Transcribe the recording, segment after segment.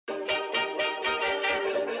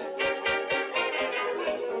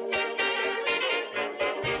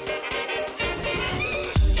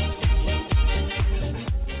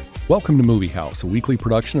Welcome to Movie House, a weekly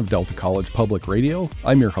production of Delta College Public Radio.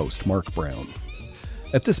 I'm your host, Mark Brown.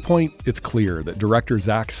 At this point, it's clear that director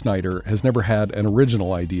Zack Snyder has never had an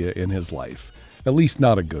original idea in his life, at least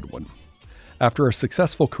not a good one. After a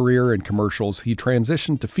successful career in commercials, he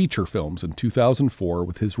transitioned to feature films in 2004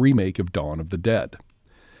 with his remake of Dawn of the Dead.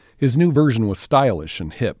 His new version was stylish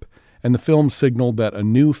and hip, and the film signaled that a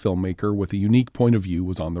new filmmaker with a unique point of view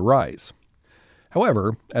was on the rise.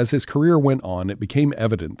 However, as his career went on, it became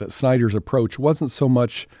evident that Snyder's approach wasn't so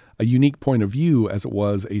much a unique point of view as it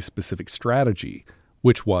was a specific strategy,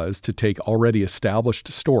 which was to take already established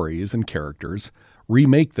stories and characters,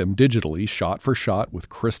 remake them digitally shot for shot with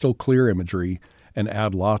crystal clear imagery, and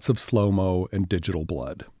add lots of slow-mo and digital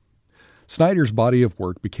blood. Snyder's body of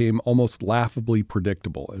work became almost laughably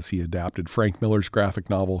predictable as he adapted Frank Miller's graphic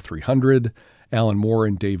novel 300, Alan Moore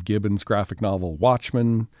and Dave Gibbons' graphic novel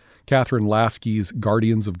Watchmen, Catherine Lasky's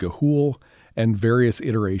Guardians of Ga'Hoole, and various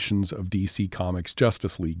iterations of DC Comics'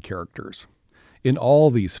 Justice League characters. In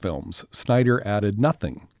all these films, Snyder added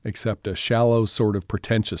nothing except a shallow sort of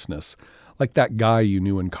pretentiousness, like that guy you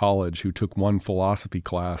knew in college who took one philosophy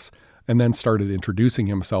class and then started introducing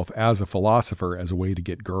himself as a philosopher as a way to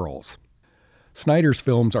get girls. Snyder's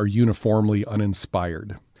films are uniformly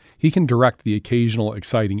uninspired. He can direct the occasional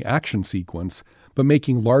exciting action sequence, but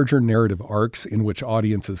making larger narrative arcs in which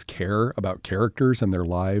audiences care about characters and their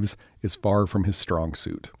lives is far from his strong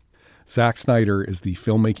suit. Zack Snyder is the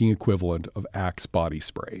filmmaking equivalent of Axe body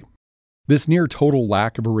spray. This near-total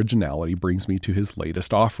lack of originality brings me to his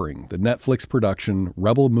latest offering, the Netflix production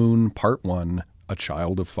Rebel Moon Part 1, A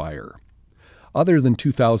Child of Fire. Other than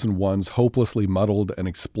 2001's hopelessly muddled and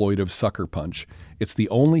exploitive Sucker Punch, it's the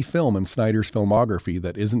only film in Snyder's filmography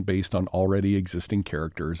that isn't based on already existing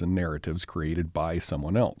characters and narratives created by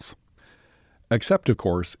someone else. Except, of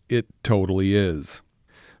course, it totally is.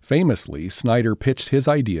 Famously, Snyder pitched his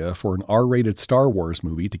idea for an R-rated Star Wars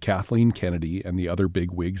movie to Kathleen Kennedy and the other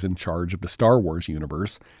bigwigs in charge of the Star Wars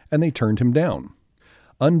universe, and they turned him down.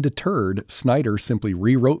 Undeterred, Snyder simply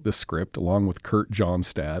rewrote the script along with Kurt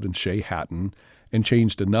Johnstad and Shay Hatton and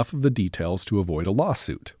changed enough of the details to avoid a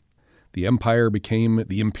lawsuit. The Empire became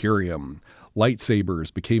the Imperium,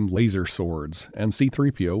 lightsabers became laser swords, and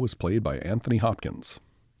C-3PO was played by Anthony Hopkins.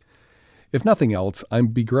 If nothing else, I'm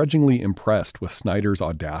begrudgingly impressed with Snyder's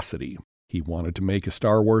audacity. He wanted to make a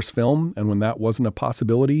Star Wars film, and when that wasn't a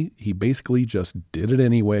possibility, he basically just did it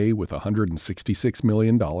anyway with $166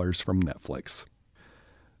 million from Netflix.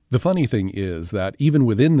 The funny thing is that even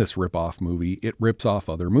within this rip-off movie, it rips off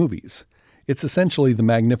other movies. It's essentially the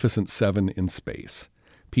Magnificent Seven in space.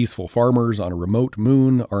 Peaceful farmers on a remote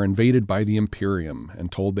moon are invaded by the Imperium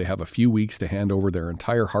and told they have a few weeks to hand over their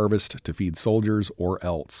entire harvest to feed soldiers or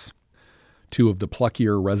else. Two of the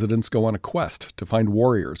pluckier residents go on a quest to find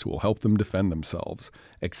warriors who will help them defend themselves.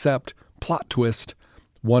 Except, plot twist,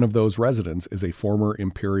 one of those residents is a former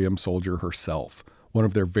Imperium soldier herself, one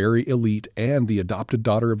of their very elite and the adopted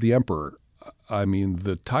daughter of the Emperor.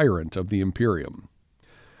 The tyrant of the Imperium.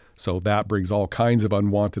 So that brings all kinds of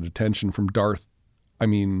unwanted attention from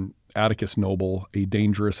Atticus Noble, a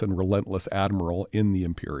dangerous and relentless admiral in the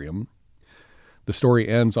Imperium. The story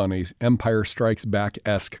ends on a Empire Strikes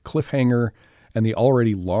Back-esque cliffhanger, and the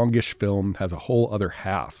already longish film has a whole other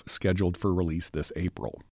half scheduled for release this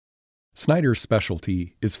April. Snyder's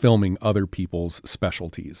specialty is filming other people's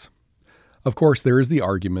specialties. Of course, there is the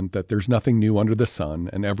argument that there's nothing new under the sun,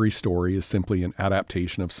 and every story is simply an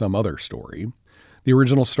adaptation of some other story. The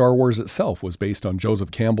original Star Wars itself was based on Joseph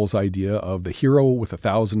Campbell's idea of the hero with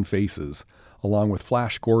 1,000 faces, along with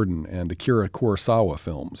Flash Gordon and Akira Kurosawa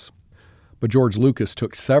films. But George Lucas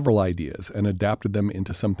took several ideas and adapted them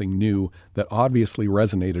into something new that obviously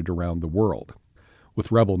resonated around the world.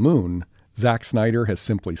 With Rebel Moon, Zack Snyder has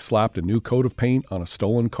simply slapped a new coat of paint on a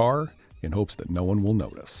stolen car in hopes that no one will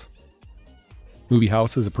notice. Movie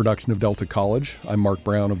House is a production of Delta College. I'm Mark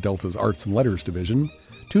Brown of Delta's Arts and Letters Division.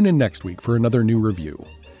 Tune in next week for another new review.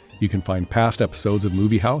 You can find past episodes of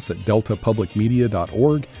Movie House at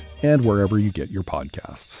deltapublicmedia.org and wherever you get your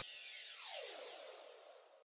podcasts.